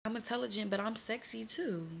intelligent, but I'm sexy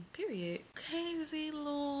too. Period. Okay,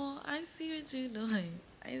 Zeelool, I see what you're doing.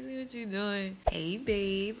 I see what you're doing. Hey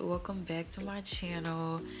babe, welcome back to my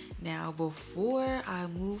channel. Now before I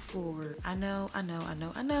move forward, I know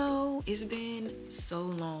it's been so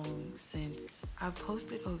long since I've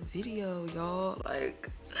posted a video, y'all.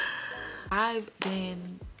 Like, I've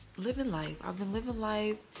been living life. I've been living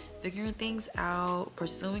life, figuring things out,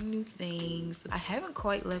 pursuing new things. I haven't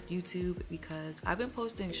quite left YouTube because I've been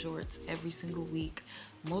posting shorts every single week,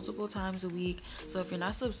 multiple times a week. So if you're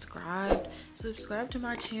not subscribed, subscribe to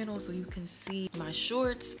my channel so you can see my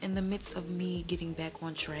shorts in the midst of me getting back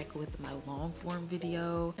on track with my long form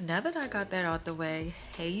video. And now that I got that out the way,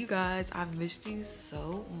 hey you guys, I've missed you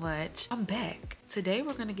so much. I'm back. Today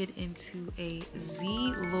we're gonna get into a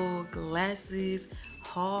Zeelool glasses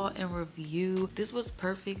haul and review. This was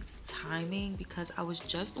perfect timing because I was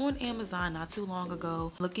just on Amazon not too long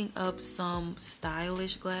ago looking up some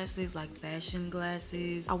stylish glasses, like fashion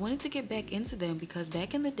glasses. I wanted to get back into them because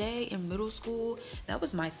back in the day in middle school, that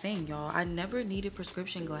was my thing, y'all. I never needed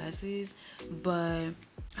prescription glasses, but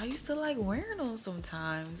I used to like wearing them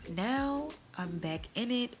sometimes. Now I'm back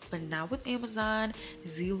in it, but now with Amazon,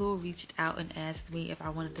 Zeelool reached out and asked me if I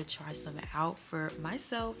wanted to try some out for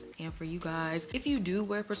myself and for you guys. If you do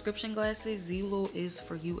wear prescription glasses, Zeelool is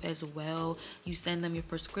for you as well. You send them your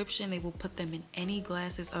prescription, they will put them in any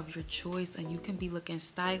glasses of your choice, and you can be looking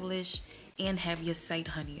stylish and have your sight,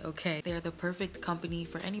 honey. Okay, they're the perfect company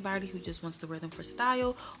for anybody who just wants to wear them for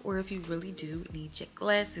style, or if you really do need your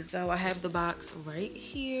glasses. So I have the box right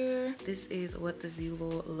here. This is what the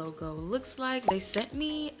Zeelool logo looks like. They sent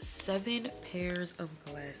me 7 pairs of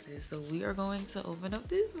glasses, so we are going to open up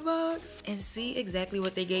this box and see exactly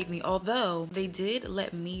what they gave me. Although they did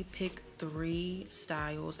let me pick 3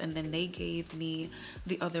 styles, and then they gave me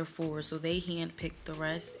the other 4, so they handpicked the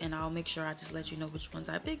rest, and I'll make sure I just let you know which ones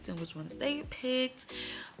I picked and which ones they picked.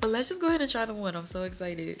 But let's just go ahead and try them on. I'm so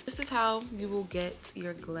excited. This is how you will get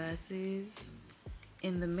your glasses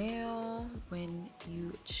in the mail when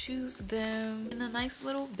you choose them, in a nice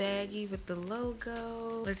little baggie with the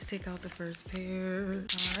logo. Let's take out the first pair.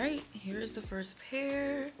 All right, here's the first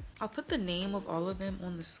pair. I'll put the name of all of them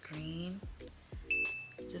on the screen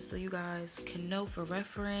just so you guys can know for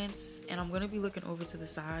reference. And I'm gonna be looking over to the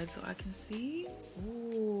side so I can see.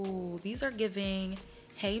 Ooh, these are giving,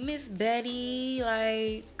 hey Miss Betty.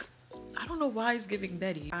 Like, I don't know why it's giving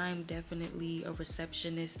Betty. I'm definitely a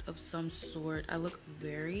receptionist of some sort. I look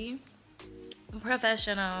very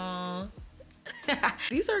professional.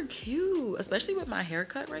 These are cute, especially with my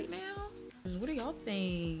haircut right now. What do y'all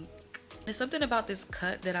think? There's something about this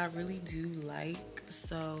cut that I really do like,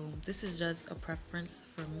 so this is just a preference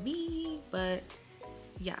for me. But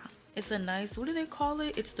yeah, it's a nice, what do they call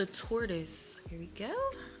it? It's the tortoise. Here we go.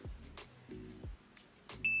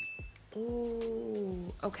 Oh,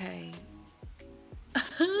 okay.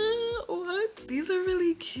 What? These are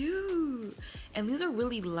really cute, and these are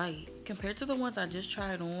really light compared to the ones I just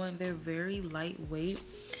tried on. They're very lightweight,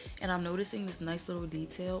 and I'm noticing this nice little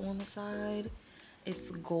detail on the side.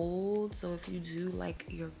 It's gold, so if you do like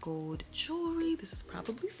your gold jewelry, this is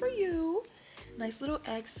probably for you. Nice little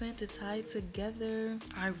accent to tie it together.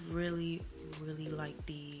 I really like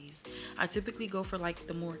these. I typically go for like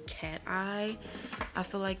the more cat eye. I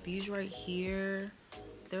feel like these right here,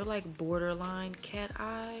 they're like borderline cat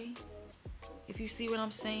eye, if you see what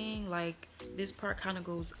I'm saying. Like, this part kind of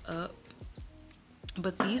goes up,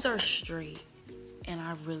 but these are straight, and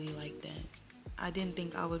I really like that. I didn't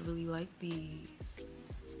think I would really like these.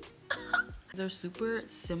 They're super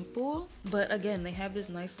simple, but again, they have this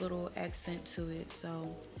nice little accent to it,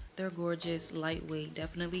 so they're gorgeous, lightweight,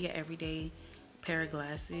 definitely an everyday pair of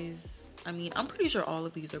glasses. I mean, I'm pretty sure all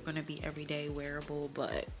of these are gonna be everyday wearable,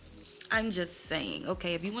 but I'm just saying,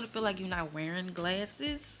 okay, if you want to feel like you're not wearing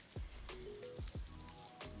glasses,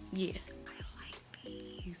 yeah, I like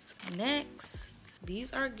these. Next,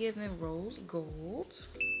 these are given rose gold,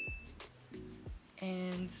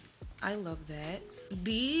 and I love that.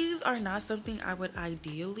 These are not something I would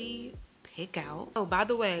ideally pick out. Oh, by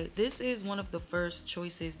the way, this is one of the first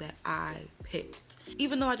choices that I picked,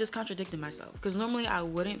 even though I just contradicted myself, because normally I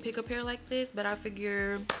wouldn't pick a pair like this, but I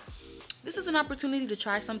figure this is an opportunity to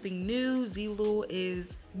try something new. Zeelool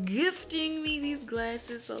is gifting me these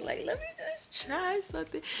glasses, so like, let me just try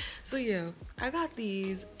something. So yeah, I got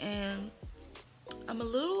these, and I'm a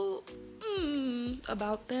little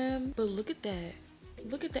about them, but look at that.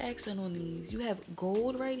 Look at the accent on these. You have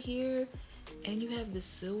gold right here, and you have the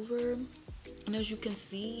silver. And as you can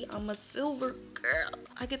see, I'm a silver girl.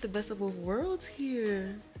 I get the best of both worlds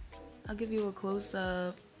here. I'll give you a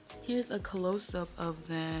close-up. Here's a close-up of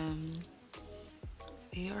them.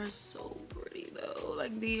 They are so pretty though.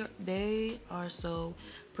 Like they are so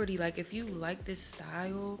pretty. Like if you like this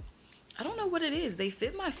style, I don't know what it is. They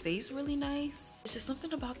fit my face really nice. It's just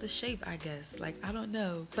something about the shape, I guess. Like, I don't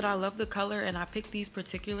know. But I love the color, and I picked these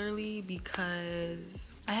particularly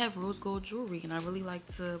because I have rose gold jewelry, and I really like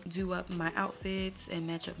to do up my outfits and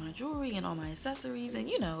match up my jewelry and all my accessories and,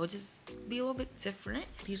 you know, just be a little bit different.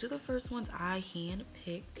 These are the first ones I hand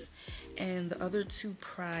picked, and the other two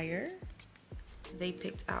prior, they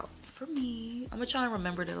picked out for me. I'm gonna try and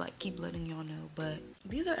remember to like keep letting y'all know, but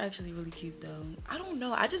these are actually really cute though. I don't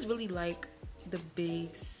know, I just really like the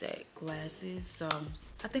big set glasses, so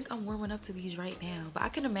I think I'm warming up to these right now. But I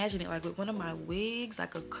can imagine it like with one of my wigs,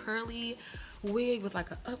 like a curly wig with like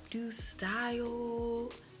an updo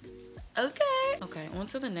style. Okay, on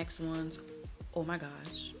to the next ones. Oh my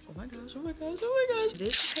gosh, oh my gosh, oh my gosh, oh my gosh.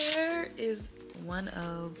 This pair is one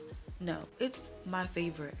of, no, it's my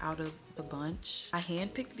favorite out of the bunch. I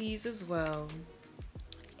handpicked these as well,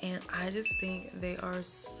 and I just think they are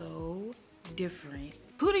so different.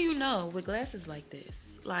 Who do you know with glasses like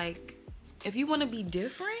this? Like, if you want to be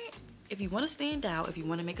different, if you want to stand out, if you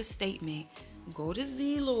want to make a statement, go to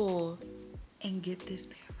Zeelool and get this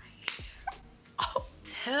pair right here. Oh,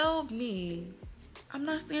 tell me I'm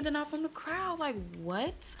not standing out from the crowd. Like,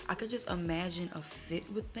 what? I could just imagine a fit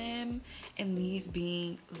with them and these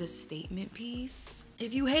being the statement piece.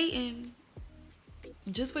 If you hating,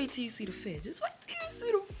 just wait till you see the fit. Just wait till you see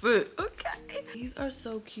the fit, okay? These are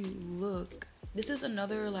so cute. Look, this is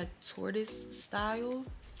another like tortoise style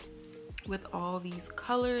with all these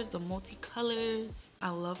colors, the multicolors. I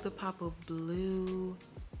love the pop of blue.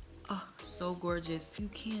 Oh, so gorgeous. You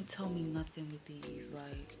can't tell me nothing with these.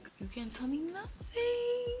 Like, you can't tell me nothing.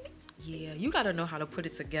 Yeah, you gotta know how to put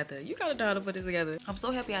it together. You gotta know how to put it together. I'm so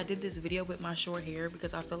happy I did this video with my short hair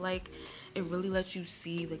because I feel like it really lets you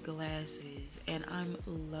see the glasses, and I'm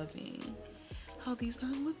loving how these are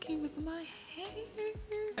looking with my hair.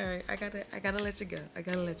 All right, I gotta let you go. I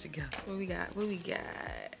gotta let you go. What we got? What we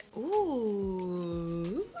got?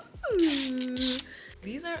 Ooh.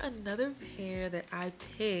 These are another pair that I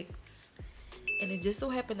picked, and it just so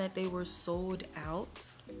happened that they were sold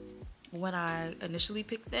out when I initially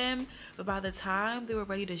picked them, but by the time they were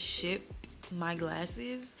ready to ship my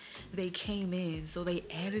glasses, they came in, so they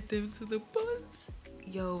added them to the bunch.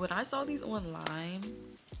 Yo, when I saw these online,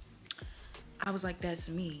 I was like, that's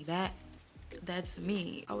me. That's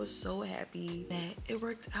me. I was so happy that it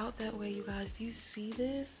worked out that way, you guys. Do you see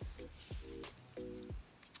this?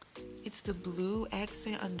 It's the blue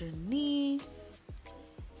accent underneath.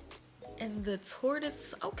 And the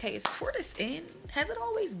tortoise, okay, is tortoise in? Has it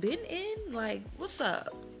always been in? Like, what's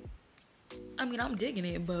up? I mean, I'm digging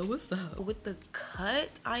it, but what's up? With the cut,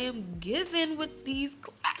 I am given with these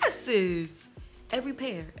glasses. Every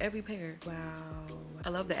pair, every pair. Wow. I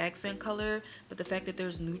love the accent color, but the fact that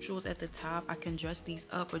there's neutrals at the top, I can dress these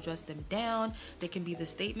up or dress them down. They can be the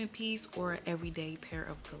statement piece or an everyday pair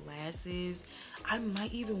of glasses. I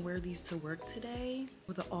might even wear these to work today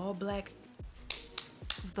with an all black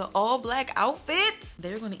outfits.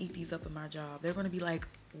 They're gonna eat these up in my job. They're gonna be like,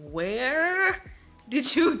 where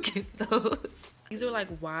did you get those? These are like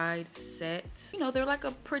wide sets. You know, they're like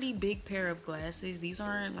a pretty big pair of glasses. These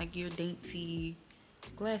aren't like your dainty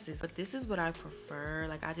glasses, but this is what I prefer.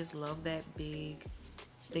 Like, I just love that big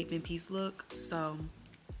statement piece look. So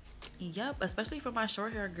yep, especially for my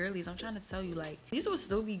short hair girlies, I'm trying to tell you, like, these will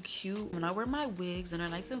still be cute when I wear my wigs and they're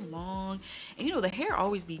nice and long. And you know, the hair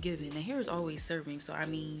always be given, the hair is always serving, so I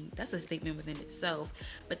mean, that's a statement within itself.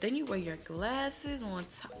 But then you wear your glasses on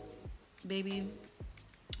top, baby.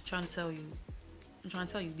 I'm trying to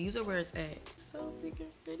tell you, these are where it's at. So freaking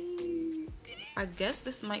pretty. I guess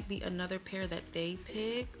this might be another pair that they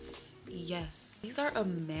picked. Yes, these are a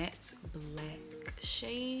matte black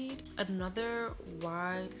shade. Another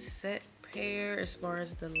wide set pair as far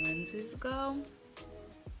as the lenses go.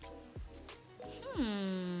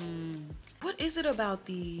 What is it about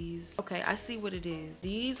these? Okay, I see what it is.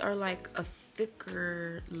 These are like a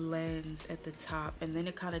thicker lens at the top, and then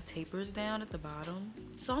it kind of tapers down at the bottom.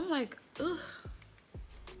 So I'm like, ugh,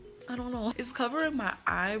 I don't know. It's covering my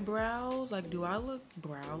eyebrows. Like, do I look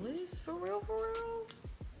browless for real, for real?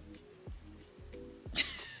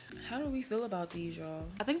 How do we feel about these, y'all?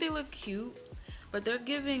 I think they look cute, but they're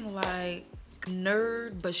giving like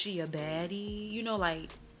nerd, but she a baddie. You know, like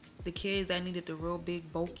the kids that needed the real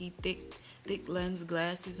big, bulky, thick lens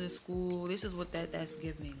glasses in school. This is what that's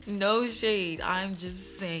giving. No shade, I'm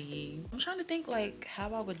just saying. I'm trying to think like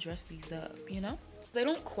how I would dress these up, you know? They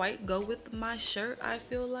don't quite go with my shirt, I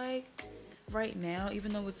feel like, right now,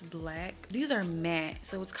 even though it's black. These are matte,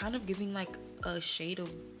 so it's kind of giving like a shade of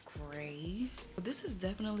gray. This is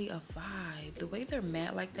definitely a vibe. The way they're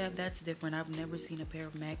matte like that, that's different. I've never seen a pair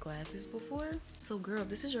of matte glasses before. So girl,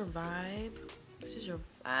 this is your vibe. This is your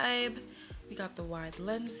vibe. We got the wide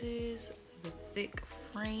lenses, the thick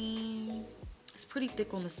frame. It's pretty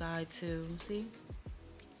thick on the side too, see?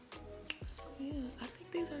 So yeah, I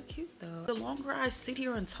think these are cute though. The longer I sit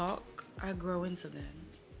here and talk, I grow into them.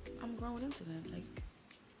 I'm growing into them, like.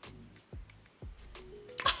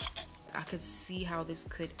 I could see how this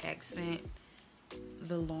could accent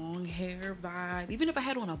the long hair vibe. Even if I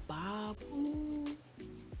had on a bob. Ooh.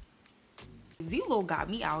 Zeelool got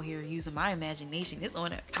me out here using my imagination. It's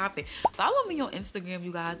on it popping. Follow me on Instagram,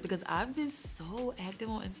 you guys, because I've been so active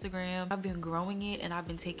on Instagram. I've been growing it and I've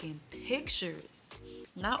been taking pictures.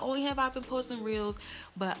 Not only have I been posting reels,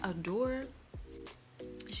 but Adore,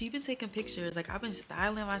 she been taking pictures. Like, I've been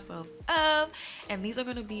styling myself up, and these are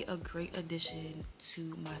gonna be a great addition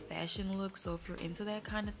to my fashion look. So if you're into that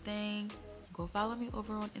kind of thing, go follow me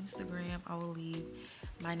over on Instagram. I will leave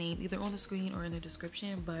my name either on the screen or in the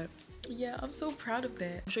description. But yeah, I'm so proud of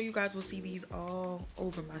that. I'm sure you guys will see these all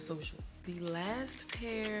over my socials. The last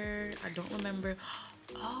pair, I don't remember.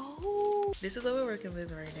 Oh, this is what we're working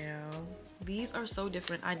with right now. These are so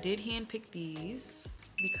different. I did handpick these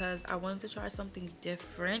because I wanted to try something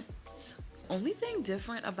different. Only thing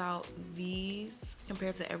different about these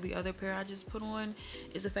compared to every other pair I just put on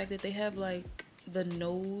is the fact that they have like the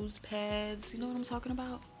nose pads. You know what I'm talking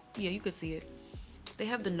about? Yeah, you could see it. They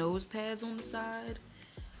have the nose pads on the side.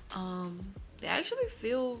 They actually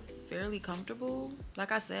feel fairly comfortable.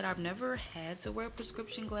 Like I said, I've never had to wear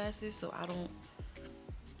prescription glasses, so I don't,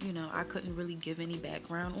 you know, I couldn't really give any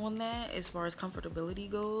background on that as far as comfortability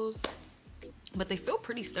goes. But they feel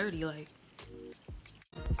pretty sturdy, like.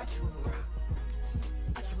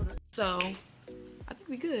 So, I think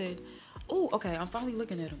we good. Oh, okay, I'm finally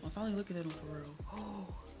looking at them. I'm finally looking at them for real. Oh,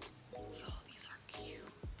 yo, these are cute.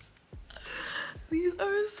 These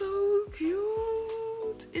are so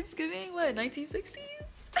cute. It's giving, what, 1960s?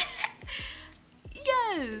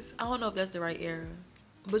 Yes. I don't know if that's the right era.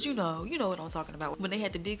 But you know what I'm talking about. When they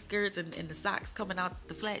had the big skirts and the socks coming out,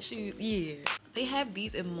 the flat shoes, yeah. They have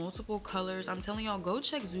these in multiple colors. I'm telling y'all, go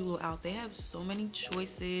check Zeelool out. They have so many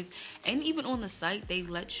choices. And even on the site, they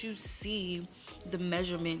let you see the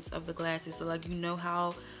measurements of the glasses. So like, you know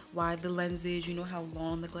how wide the lens is, you know how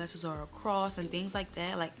long the glasses are across and things like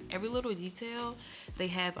that. Like every little detail they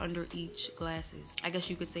have under each glasses. I guess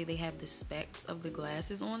you could say they have the specs of the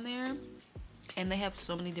glasses on there. And they have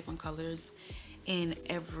so many different colors in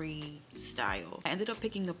every style. I ended up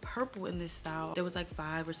picking the purple in this style. There was like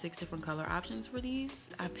 5 or 6 different color options for these.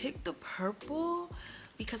 I picked the purple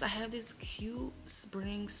because I have this cute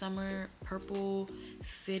spring summer purple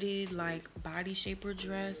fitted like body shaper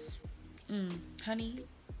dress. Honey,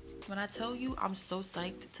 when I tell you, I'm so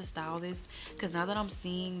psyched to style this because now that I'm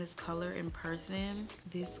seeing this color in person,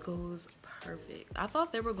 this goes perfect. I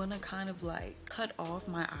thought they were gonna kind of like cut off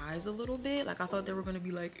my eyes a little bit. Like I thought they were gonna be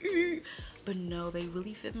like, but no, they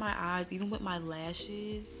really fit my eyes, even with my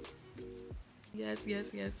lashes. Yes, yes,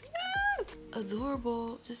 yes, yes.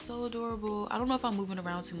 Adorable, just so adorable. I don't know if I'm moving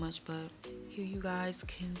around too much, but here you guys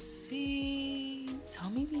can see. Tell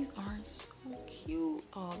me these aren't so cute.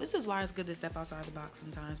 Oh, this is why it's good to step outside the box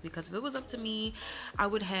sometimes, because if it was up to me, I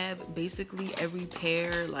would have basically every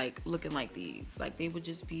pair like looking like these. Like they would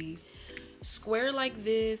just be square like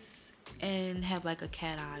this and have like a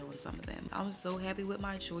cat eye on some of them. I'm so happy with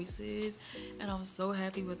my choices and I'm so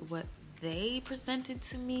happy with what they presented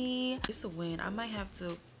to me. It's a win. I might have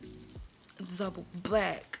to double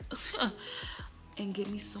back and get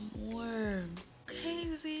me some more. Hey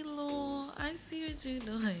Zeelool, I see what you're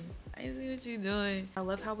doing. I see what you're doing. I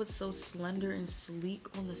love how it's so slender and sleek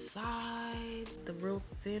on the sides. The real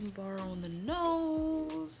thin bar on the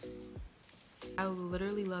nose. I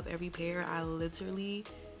literally love every pair. I literally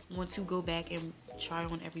want to go back and try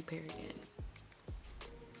on every pair again.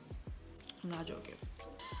 I'm not joking.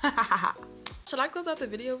 Should I close out the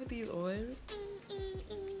video with these on?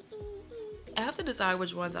 I have to decide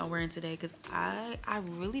which ones I'm wearing today because I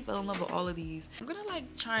really fell in love with all of these. I'm gonna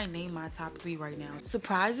like try and name my top 3 right now.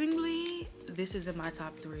 Surprisingly, this is in my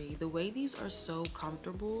top 3. The way these are so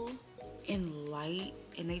comfortable and light,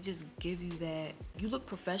 and they just give you that, you look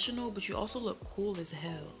professional but you also look cool as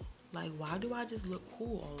hell. Like, why do I just look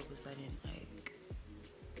cool all of a sudden? Like,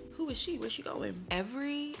 Who is she? Where's she going?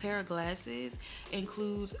 Every pair of glasses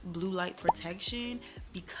includes blue light protection.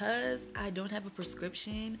 Because I don't have a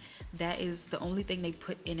prescription, that is the only thing they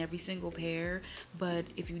put in every single pair. But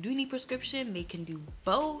if you do need prescription, they can do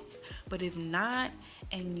both. But if not,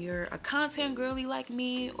 and you're a content girly like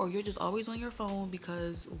me, or you're just always on your phone,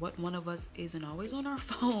 because what one of us isn't always on our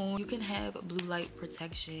phone, you can have blue light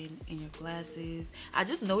protection in your glasses. I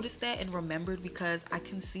just noticed that and remembered because I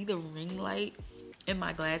can see the ring light in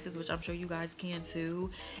my glasses, which I'm sure you guys can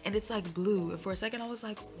too, and it's like blue. And for a second I was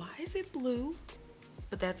like, why is it blue?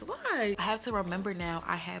 But that's why. I have to remember now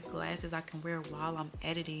I have glasses I can wear while I'm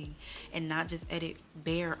editing and not just edit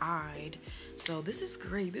bare-eyed. So this is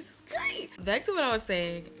great. This is great. Back to what I was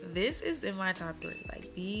saying. This is in my top 3.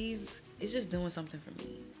 Like, these, it's just doing something for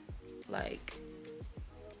me. Like,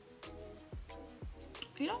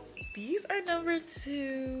 you know, these are number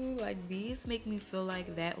 2. Like, these make me feel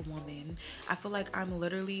like that woman. I feel like I'm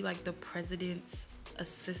literally like the president's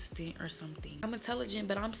assistant or something. I'm intelligent,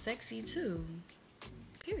 but I'm sexy too.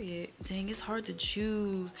 Period. Dang, it's hard to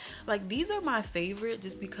choose. Like, these are my favorite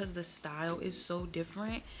just because the style is so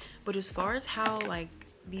different. But as far as how like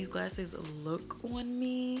these glasses look on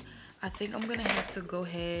me, I think I'm gonna have to go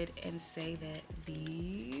ahead and say that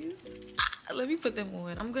these, let me put them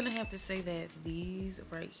on. I'm gonna have to say that these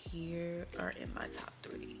right here are in my top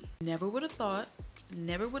 3. Never would have thought,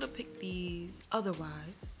 never would have picked these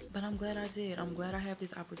otherwise, but I'm glad I did. I'm glad I have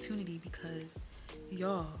this opportunity because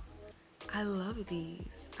y'all, I love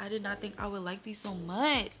these. I did not think I would like these so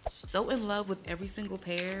much. So in love with every single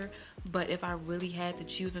pair, but if I really had to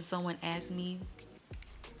choose and someone asked me,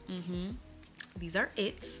 these are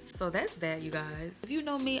it. So that's that, you guys. If you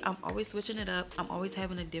know me, I'm always switching it up. I'm always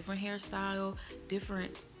having a different hairstyle,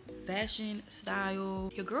 different fashion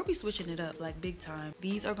style. Your girl be switching it up like big time.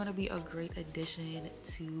 These are gonna be a great addition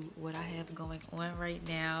to what I have going on right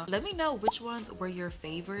now. Let me know which ones were your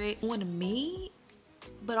favorite on me,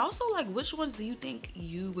 but also like which ones do you think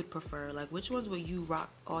you would prefer? Like, which ones would you rock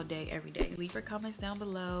all day every day? Leave your comments down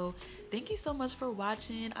below. Thank you so much for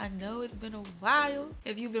watching. I know it's been a while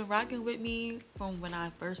if you've been rocking with me from when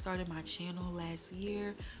I first started my channel last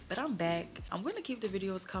year, but I'm back. I'm gonna keep the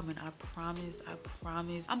videos coming. I promise.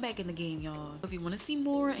 I'm back in the game, y'all. If you want to see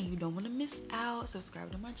more and you don't want to miss out,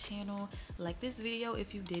 subscribe to my channel, like this video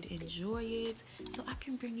if you did enjoy it, so I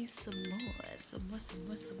can bring you some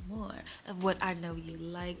more of what I know you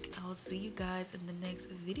like. I'll see you guys in the next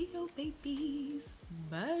video, babies.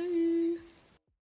 Bye.